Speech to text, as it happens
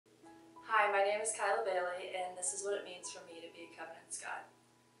name is Kyla Bailey, and this is what it means for me to be a Covenant Scot.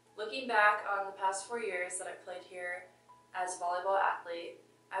 Looking back on the past 4 years that I've played here as a volleyball athlete,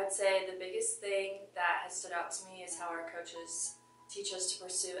 I would say the biggest thing that has stood out to me is how our coaches teach us to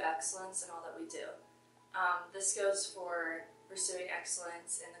pursue excellence in all that we do. This goes for pursuing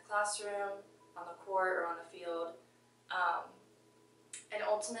excellence in the classroom, on the court, or on the field, and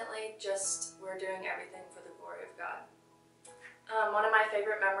ultimately just we're doing everything for the glory of God. One of my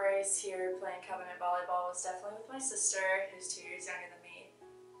favorite memories here playing Covenant Volleyball was definitely with my sister, who's 2 years younger than me.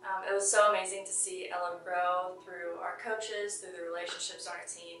 It was so amazing to see Ella grow through our coaches, through the relationships on our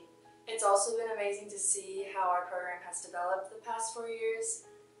team. It's also been amazing to see how our program has developed the past 4 years,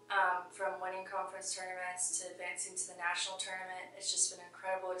 from winning conference tournaments to advancing to the national tournament. It's just been an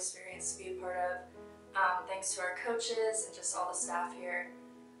incredible experience to be a part of, thanks to our coaches and just all the staff here.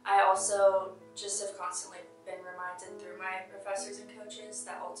 I also just have constantly been reminded through my professors and coaches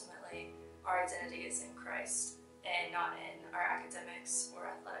that ultimately our identity is in Christ and not in our academics or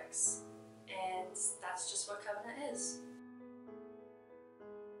athletics.